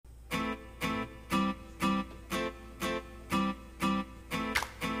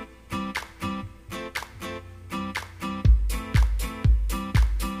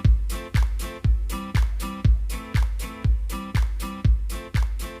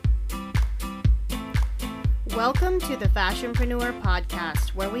Welcome to the Fashionpreneur Podcast,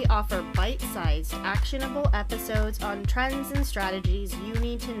 where we offer bite-sized, actionable episodes on trends and strategies you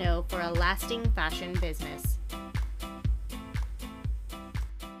need to know for a lasting fashion business.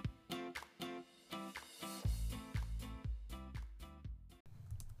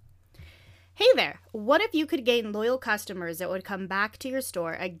 Hey there! What if you could gain loyal customers that would come back to your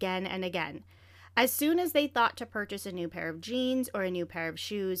store again and again? As soon as they thought to purchase a new pair of jeans or a new pair of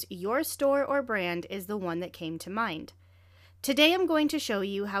shoes, your store or brand is the one that came to mind. Today I'm going to show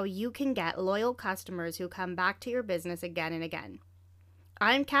you how you can get loyal customers who come back to your business again and again.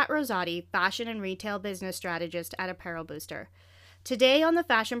 I'm Kat Rosati, fashion and retail business strategist at Apparel Booster. Today on the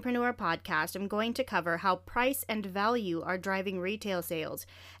Fashionpreneur Podcast, I'm going to cover how price and value are driving retail sales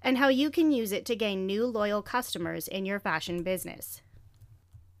and how you can use it to gain new loyal customers in your fashion business.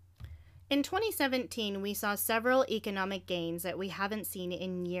 In 2017, we saw several economic gains that we haven't seen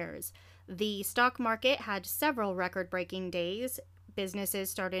in years. The stock market had several record-breaking days. Businesses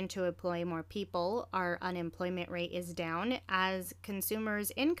started to employ more people. Our unemployment rate is down. As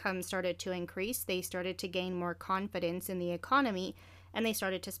consumers' income started to increase, they started to gain more confidence in the economy, and they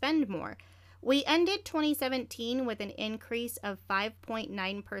started to spend more. We ended 2017 with an increase of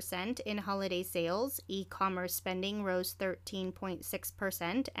 5.9% in holiday sales. E-commerce spending rose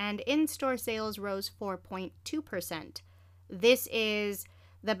 13.6%, and in-store sales rose 4.2%. This is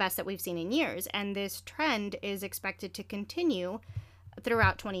the best that we've seen in years, and this trend is expected to continue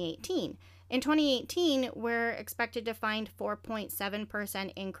throughout 2018. In 2018, we're expected to find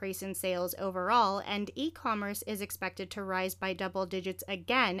 4.7% increase in sales overall, and e-commerce is expected to rise by double digits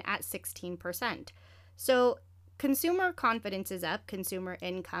again at 16%. So consumer confidence is up, consumer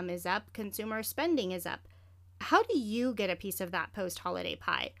income is up, consumer spending is up. How do you get a piece of that post-holiday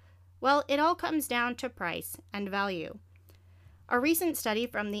pie? Well, it all comes down to price and value. A recent study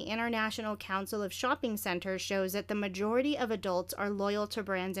from the International Council of Shopping Centers shows that the majority of adults are loyal to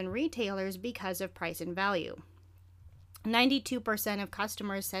brands and retailers because of price and value. 92% of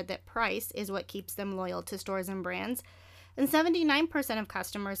customers said that price is what keeps them loyal to stores and brands, and 79% of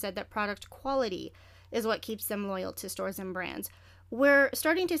customers said that product quality is what keeps them loyal to stores and brands. We're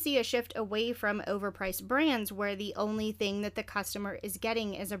starting to see a shift away from overpriced brands where the only thing that the customer is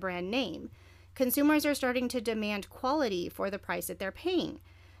getting is a brand name. Consumers are starting to demand quality for the price that they're paying.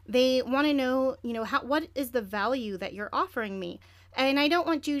 They want to know, what is the value that you're offering me? And I don't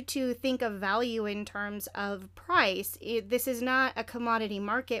want you to think of value in terms of price. This is not a commodity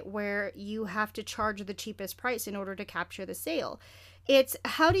market where you have to charge the cheapest price in order to capture the sale. It's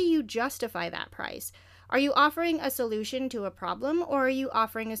how do you justify that price? Are you offering a solution to a problem, or are you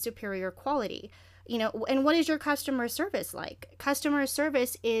offering a superior quality? And what is your customer service like? Customer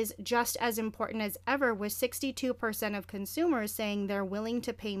service is just as important as ever, with 62% of consumers saying they're willing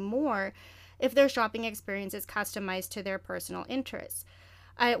to pay more if their shopping experience is customized to their personal interests.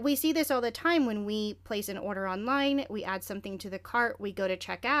 We see this all the time when we place an order online, we add something to the cart, we go to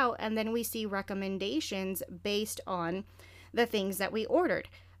check out, and then we see recommendations based on the things that we ordered.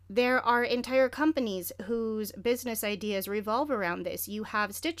 There are entire companies whose business ideas revolve around this. You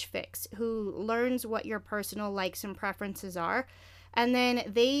have Stitch Fix, who learns what your personal likes and preferences are, and then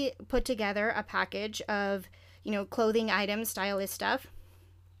they put together a package of, clothing items, stylish stuff,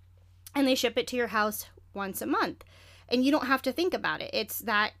 and they ship it to your house once a month. And you don't have to think about it. It's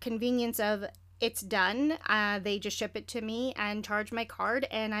that convenience of it's done. They just ship it to me and charge my card,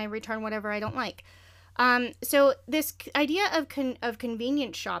 and I return whatever I don't like. So this idea of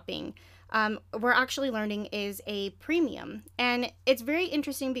convenience shopping, we're actually learning is a premium. And it's very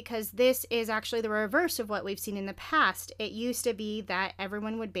interesting because this is actually the reverse of what we've seen in the past. It used to be that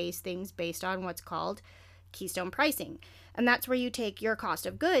everyone would base things based on what's called keystone pricing. And that's where you take your cost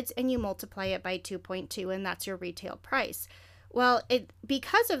of goods and you multiply it by 2.2, and that's your retail price. Well,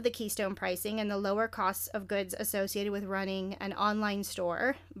 because of the keystone pricing and the lower costs of goods associated with running an online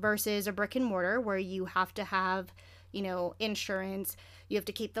store versus a brick and mortar where you have to have, insurance, you have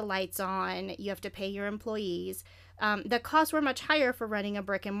to keep the lights on, you have to pay your employees, the costs were much higher for running a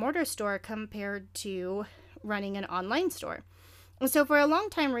brick and mortar store compared to running an online store. And so for a long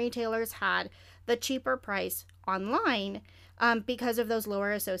time, retailers had the cheaper price online because of those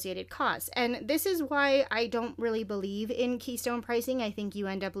lower associated costs. And this is why I don't really believe in keystone pricing. I think you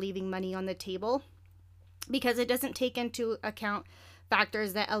end up leaving money on the table because it doesn't take into account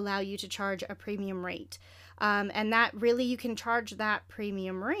factors that allow you to charge a premium rate. And that really, you can charge that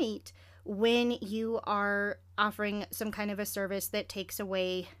premium rate when you are offering some kind of a service that takes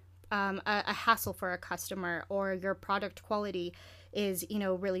away a hassle for a customer, or your product quality is,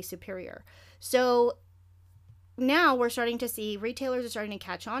 really superior. So now we're starting to see retailers are starting to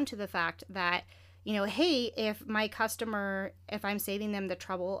catch on to the fact that hey, if my customer, if I'm saving them the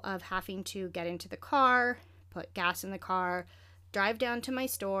trouble of having to get into the car, put gas in the car, drive down to my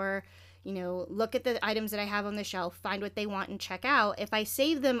store, look at the items that I have on the shelf, find what they want and check out. If I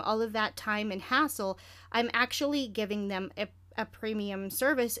save them all of that time and hassle, I'm actually giving them a premium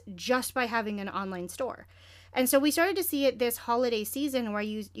service just by having an online store. And so we started to see it this holiday season where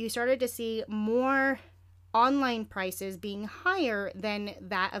you started to see more online prices being higher than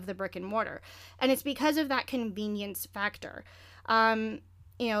that of the brick and mortar. And it's because of that convenience factor.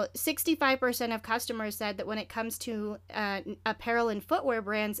 65% of customers said that when it comes to apparel and footwear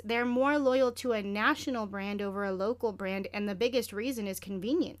brands, they're more loyal to a national brand over a local brand. And the biggest reason is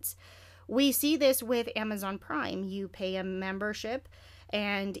convenience. We see this with Amazon Prime. You pay a membership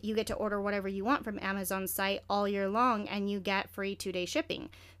and you get to order whatever you want from Amazon's site all year long, and you get free 2-day shipping.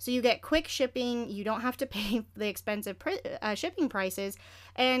 So you get quick shipping, you don't have to pay the expensive shipping prices,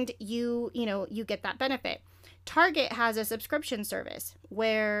 and you get that benefit. Target has a subscription service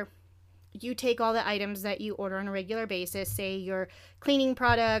where you take all the items that you order on a regular basis, say your cleaning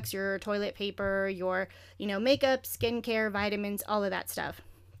products, your toilet paper, your makeup, skincare, vitamins, all of that stuff,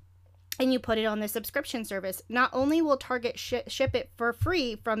 and you put it on the subscription service. Not only will Target ship it for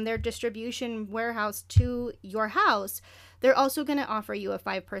free from their distribution warehouse to your house, they're also going to offer you a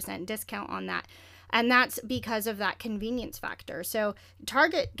 5% discount on that. And that's because of that convenience factor. So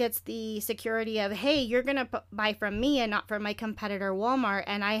Target gets the security of, hey, you're going to buy from me and not from my competitor Walmart.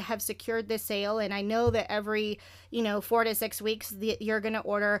 And I have secured this sale. And I know that every, 4 to 6 weeks, you're going to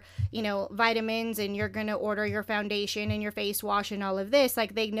order, vitamins, and you're going to order your foundation and your face wash and all of this.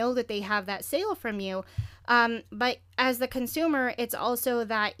 Like, they know that they have that sale from you. But as the consumer, it's also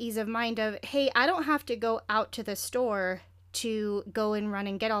that ease of mind of, hey, I don't have to go out to the store to go and run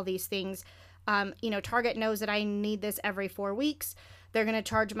and get all these things. Target knows that I need this every 4 weeks. They're going to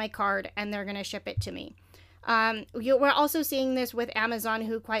charge my card and they're going to ship it to me. We're also seeing this with Amazon,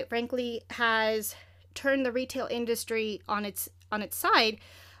 who quite frankly has turned the retail industry on its side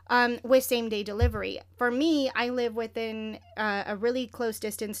with same-day delivery. For me, I live within a really close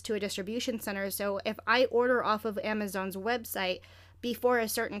distance to a distribution center. So if I order off of Amazon's website before a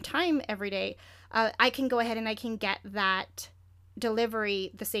certain time every day, I can go ahead and I can get that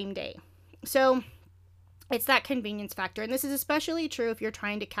delivery the same day. So it's that convenience factor. And this is especially true if you're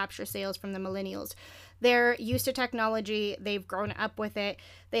trying to capture sales from the millennials. They're used to technology. They've grown up with it.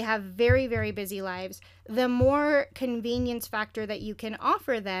 They have very, very busy lives. The more convenience factor that you can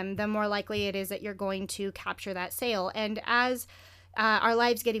offer them, the more likely it is that you're going to capture that sale. And as our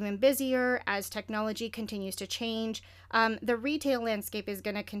lives get even busier, as technology continues to change, the retail landscape is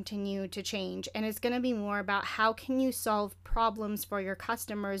going to continue to change, and it's going to be more about how can you solve problems for your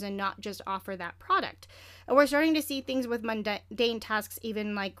customers and not just offer that product. And we're starting to see things with mundane tasks,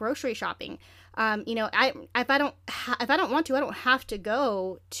 even like grocery shopping. If I don't want to, I don't have to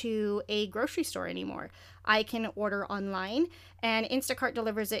go to a grocery store anymore. I can order online, and Instacart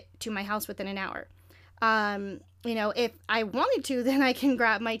delivers it to my house within an hour. If I wanted to, then I can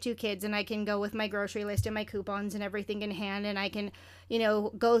grab my 2 kids and I can go with my grocery list and my coupons and everything in hand. And I can,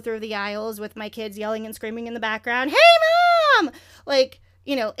 go through the aisles with my kids yelling and screaming in the background, "Hey, Mom!"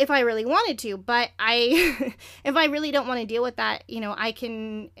 If I really wanted to. But if I really don't want to deal with that, I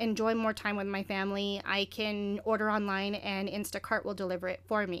can enjoy more time with my family. I can order online and Instacart will deliver it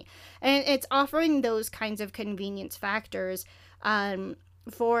for me. And it's offering those kinds of convenience factors,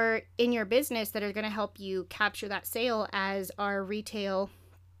 for in your business that are going to help you capture that sale as our retail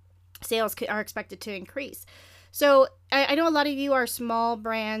sales are expected to increase. So I know a lot of you are small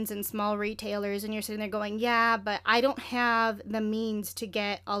brands and small retailers, and you're sitting there going, yeah, but I don't have the means to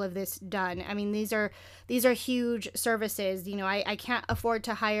get all of this done. I mean, these are huge services. I can't afford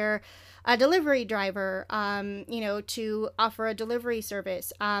to hire a delivery driver, to offer a delivery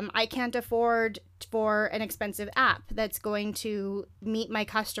service. I can't afford for an expensive app that's going to meet my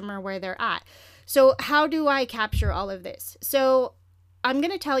customer where they're at. So how do I capture all of this? So I'm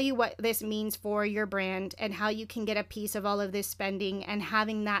going to tell you what this means for your brand and how you can get a piece of all of this spending and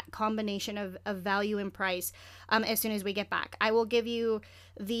having that combination of value and price as soon as we get back. I will give you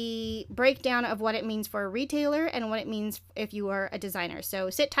the breakdown of what it means for a retailer and what it means if you are a designer. So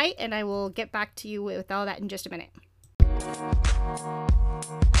sit tight and I will get back to you with all that in just a minute.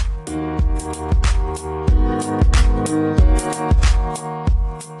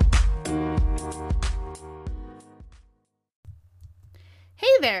 Hey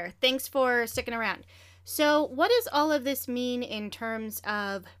there, thanks for sticking around. So what does all of this mean in terms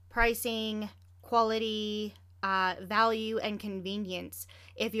of pricing, quality, value, and convenience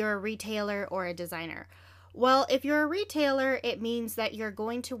if you're a retailer or a designer? Well, if you're a retailer, it means that you're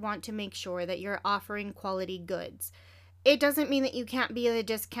going to want to make sure that you're offering quality goods. It doesn't mean that you can't be a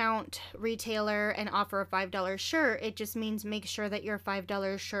discount retailer and offer a $5 shirt. It just means make sure that your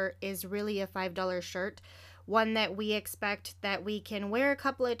 $5 shirt is really a $5 shirt, one that we expect that we can wear a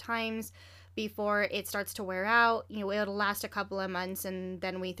couple of times before it starts to wear out. You know, it'll last a couple of months and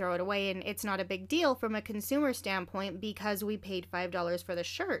then we throw it away, and it's not a big deal from a consumer standpoint because we paid $5 for the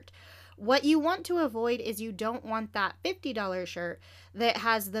shirt. What you want to avoid is you don't want that $50 shirt that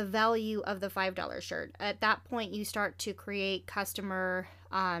has the value of the $5 shirt. At that point, you start to create customer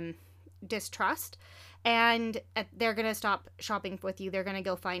distrust, and they're going to stop shopping with you. They're going to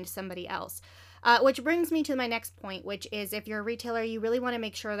go find somebody else. Which brings me to my next point, which is if you're a retailer, you really want to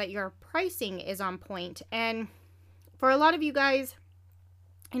make sure that your pricing is on point. And for a lot of you guys,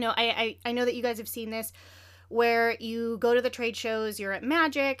 you know, I know that you guys have seen this where you go to the trade shows, you're at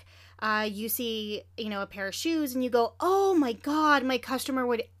Magic, you see, you know, a pair of shoes and you go, oh my God, my customer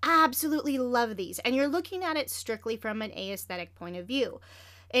would absolutely love these. And you're looking at it strictly from an aesthetic point of view.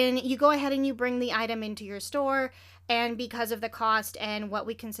 And you go ahead and you bring the item into your store, and because of the cost and what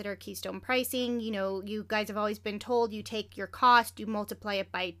we consider keystone pricing, you know, you guys have always been told you take your cost, you multiply it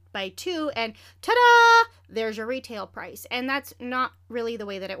by 2, and ta-da, there's your retail price. And that's not really the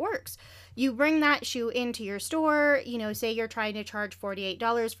way that it works. You bring that shoe into your store, you know, say you're trying to charge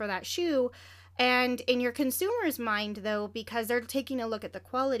 $48 for that shoe, and in your consumer's mind, though, because they're taking a look at the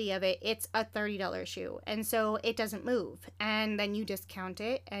quality of it, it's a $30 shoe. And so it doesn't move. And then you discount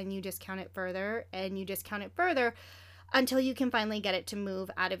it and you discount it further and you discount it further until you can finally get it to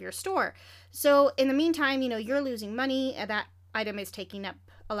move out of your store. So in the meantime, you know, you're losing money. That item is taking up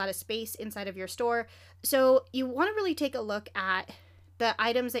a lot of space inside of your store. So you want to really take a look at the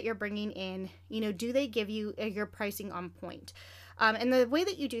items that you're bringing in. You know, do they give you your pricing on point? And the way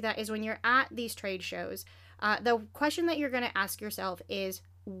that you do that is when you're at these trade shows, the question that you're going to ask yourself is,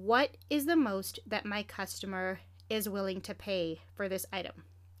 what is the most that my customer is willing to pay for this item?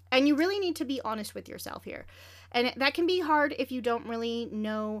 And you really need to be honest with yourself here. And that can be hard if you don't really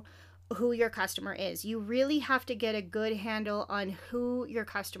know who your customer is. You really have to get a good handle on who your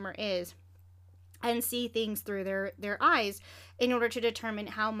customer is and see things through their eyes in order to determine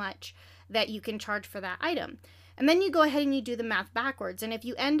how much that you can charge for that item. And then you go ahead and you do the math backwards. And if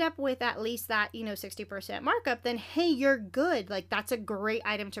you end up with at least that, you know, 60% markup, then hey, you're good. Like, that's a great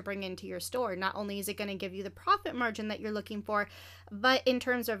item to bring into your store. Not only is it going to give you the profit margin that you're looking for, but in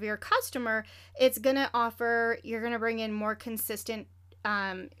terms of your customer, it's going to offer, you're going to bring in more consistent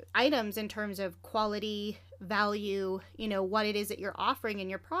items in terms of quality, value, you know, what it is that you're offering in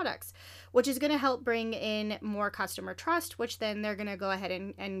your products, which is going to help bring in more customer trust, which then they're going to go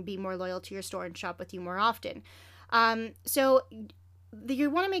ahead and be more loyal to your store and shop with you more often. So you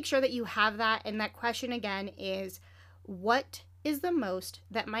want to make sure that you have that. And that question again is, what is the most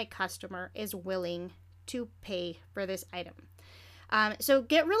that my customer is willing to pay for this item? So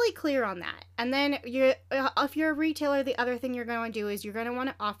get really clear on that. And then if you're a retailer, the other thing you're going to do is you're going to want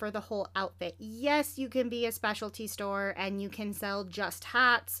to offer the whole outfit. Yes, you can be a specialty store and you can sell just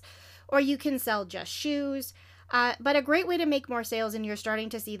hats or you can sell just shoes. But a great way to make more sales, and you're starting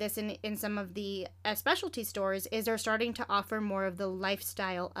to see this in some of the specialty stores, is they're starting to offer more of the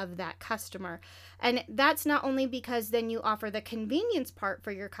lifestyle of that customer. And that's not only because then you offer the convenience part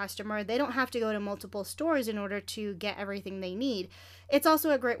for your customer. They don't have to go to multiple stores in order to get everything they need. It's also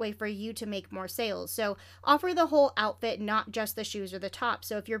a great way for you to make more sales. So offer the whole outfit, not just the shoes or the top.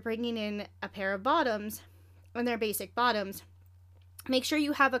 So if you're bringing in a pair of bottoms, and they're basic bottoms, make sure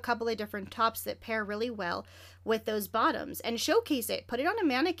you have a couple of different tops that pair really well with those bottoms and showcase it. Put it on a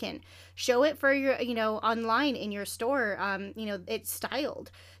mannequin. Show it for your, you know, online in your store. You know, it's styled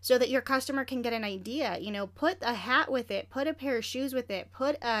so that your customer can get an idea. You know, put a hat with it. Put a pair of shoes with it.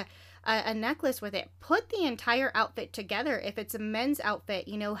 Put a necklace with it. Put the entire outfit together. If it's a men's outfit,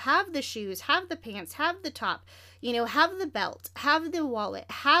 you know, have the shoes, have the pants, have the top, you know, have the belt, have the wallet,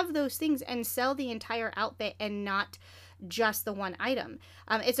 have those things, and sell the entire outfit and not just the one item.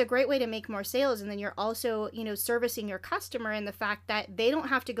 It's a great way to make more sales. And then you're also, you know, servicing your customer in the fact that they don't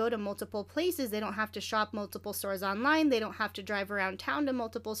have to go to multiple places. They don't have to shop multiple stores online. They don't have to drive around town to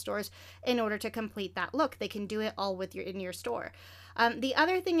multiple stores in order to complete that look. They can do it all in your store. The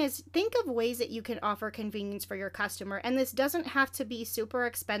other thing is, think of ways that you can offer convenience for your customer. And this doesn't have to be super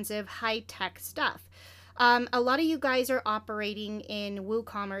expensive, high-tech stuff. A lot of you guys are operating in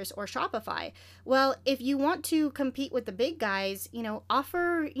WooCommerce or Shopify. Well, if you want to compete with the big guys,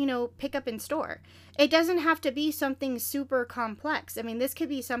 offer, pickup in store. It doesn't have to be something super complex. I mean, this could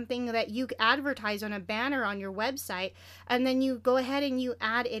be something that you advertise on a banner on your website, and then you go ahead and you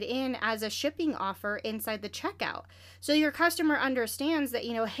add it in as a shipping offer inside the checkout. So your customer understands that,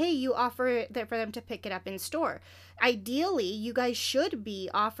 hey, you offer that for them to pick it up in store. Ideally, you guys should be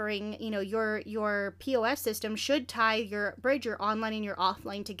offering, your POS system should bridge your online and your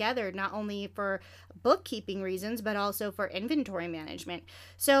offline together, not only for bookkeeping reasons, but also for inventory management.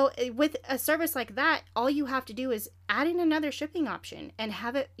 So with a service like that, all you have to do is add in another shipping option and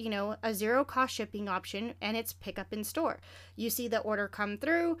have it, a zero cost shipping option, and it's pick up in store. You see the order come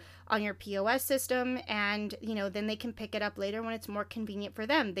through on your POS system, and, then they can pick it up later when it's more convenient for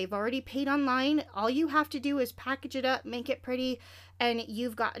them. They've already paid online. All you have to do is package it up, make it pretty, and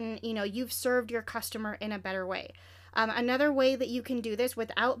you've served your customer in a better way. Another way that you can do this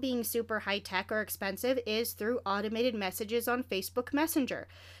without being super high tech or expensive is through automated messages on Facebook Messenger.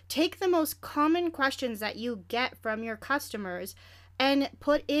 Take the most common questions that you get from your customers and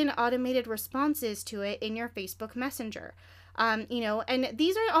put in automated responses to it in your Facebook Messenger. And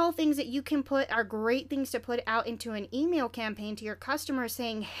these are all things that you can are great things to put out into an email campaign to your customers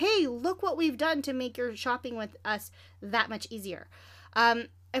saying, hey, look what we've done to make your shopping with us that much easier.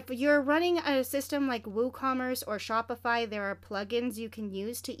 If you're running a system like WooCommerce or Shopify, there are plugins you can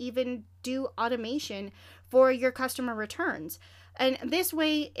use to even do automation for your customer returns. And this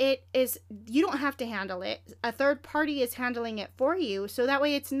way you don't have to handle it. A third party is handling it for you. So that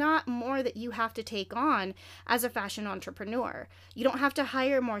way it's not more that you have to take on as a fashion entrepreneur. You don't have to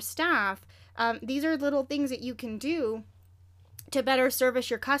hire more staff. These are little things that you can do to better service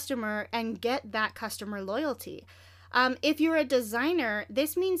your customer and get that customer loyalty. If you're a designer,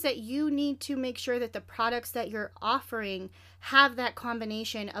 this means that you need to make sure that the products that you're offering have that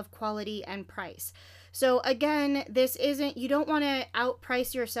combination of quality and price. So again, you don't want to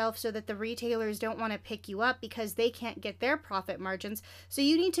outprice yourself so that the retailers don't want to pick you up because they can't get their profit margins. So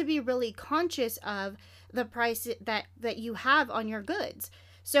you need to be really conscious of the price that you have on your goods.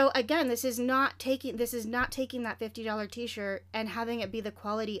 So again, this is not taking that $50 t-shirt and having it be the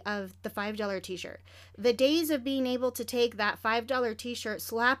quality of the $5 t-shirt. The days of being able to take that $5 t-shirt,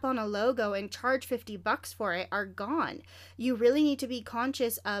 slap on a logo, and charge $50 for it are gone. You really need to be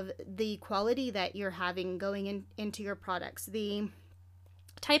conscious of the quality that you're having going into your products, the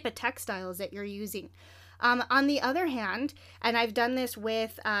type of textiles that you're using. On the other hand, and I've done this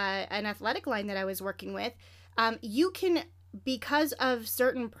with an athletic line that I was working with, you can, because of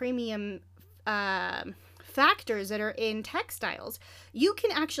certain premium factors that are in textiles, you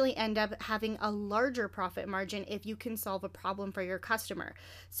can actually end up having a larger profit margin if you can solve a problem for your customer.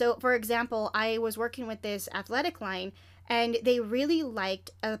 So, for example, I was working with this athletic line, and they really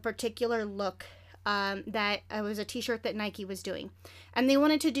liked a particular look that was a t-shirt that Nike was doing. And they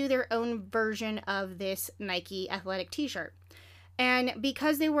wanted to do their own version of this Nike athletic t-shirt. And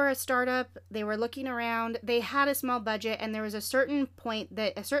because they were a startup, they were looking around, they had a small budget, and there was a certain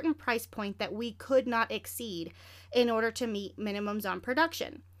price point that we could not exceed in order to meet minimums on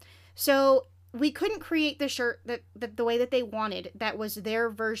production. So we couldn't create the shirt that the way that they wanted. That was their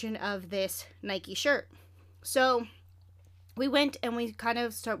version of this Nike shirt. So we went and we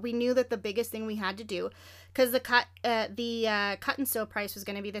knew that the biggest thing we had to do, because the cut and sew price was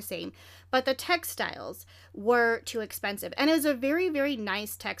going to be the same, but the textiles were too expensive. And it was a very, very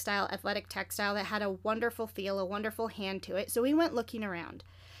nice textile, athletic textile that had a wonderful feel, a wonderful hand to it. So we went looking around,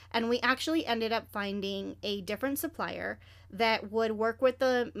 and we actually ended up finding a different supplier that would work with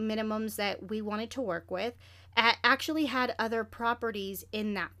the minimums that we wanted to work with. Actually had other properties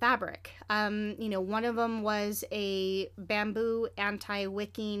in that fabric. One of them was a bamboo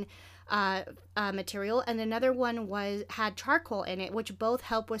anti-wicking material, and another one had charcoal in it, which both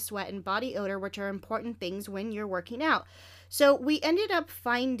help with sweat and body odor, which are important things when you're working out. So we ended up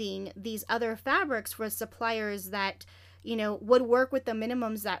finding these other fabrics for suppliers that would work with the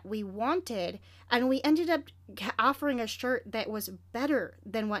minimums that we wanted. And we ended up offering a shirt that was better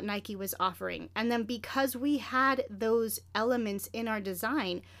than what Nike was offering. And then because we had those elements in our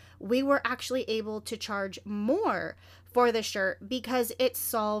design, we were actually able to charge more for the shirt because it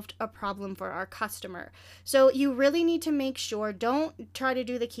solved a problem for our customer. So you really need to make sure, don't try to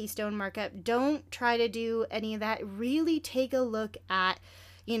do the keystone markup. Don't try to do any of that. Really take a look at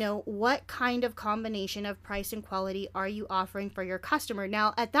what kind of combination of price and quality are you offering for your customer?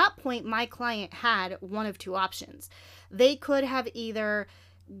 Now, at that point, my client had one of two options. They could have either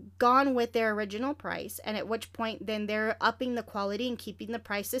gone with their original price, and at which point then they're upping the quality and keeping the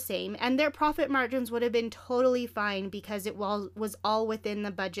price the same, and their profit margins would have been totally fine because it was all within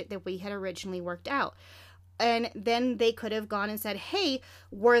the budget that we had originally worked out. And then they could have gone and said, hey,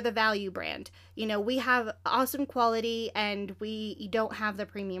 we're the value brand. You know, we have awesome quality and we don't have the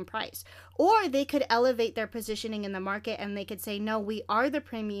premium price. Or they could elevate their positioning in the market and they could say, no, we are the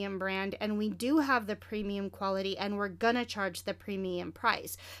premium brand and we do have the premium quality and we're going to charge the premium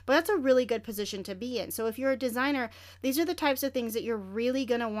price. But that's a really good position to be in. So if you're a designer, these are the types of things that you're really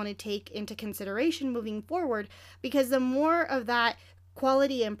going to want to take into consideration moving forward, because the more of that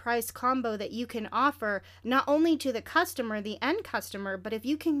quality and price combo that you can offer, not only to the customer, the end customer, but if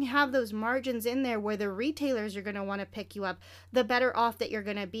you can have those margins in there where the retailers are going to want to pick you up, the better off that you're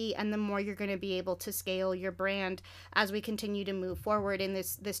going to be, and the more you're going to be able to scale your brand as we continue to move forward in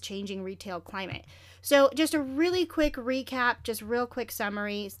this changing retail climate. So just a really quick recap, just real quick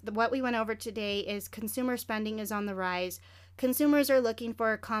summary. What we went over today is consumer spending is on the rise. Consumers are looking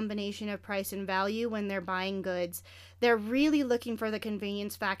for a combination of price and value when they're buying goods. They're really looking for the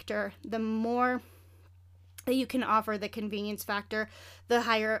convenience factor. The more that you can offer the convenience factor, the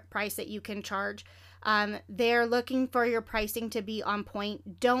higher price that you can charge. They're looking for your pricing to be on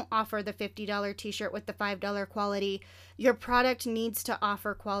point. Don't offer the $50 t-shirt with the $5 quality. Your product needs to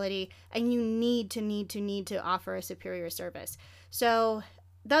offer quality, and you need to offer a superior service. So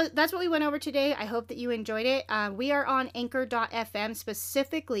that's what we went over today. I hope that you enjoyed it. We are on Anchor.fm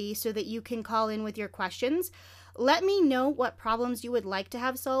specifically so that you can call in with your questions. Let me know what problems you would like to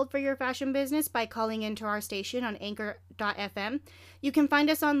have solved for your fashion business by calling into our station on Anchor.fm. You can find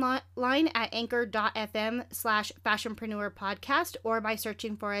us online at Anchor.fm/Fashionpreneur Podcast or by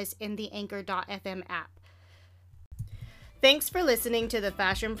searching for us in the Anchor.fm app. Thanks for listening to the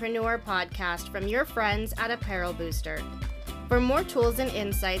Fashionpreneur Podcast from your friends at Apparel Booster. For more tools and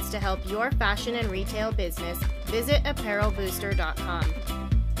insights to help your fashion and retail business, visit apparelbooster.com.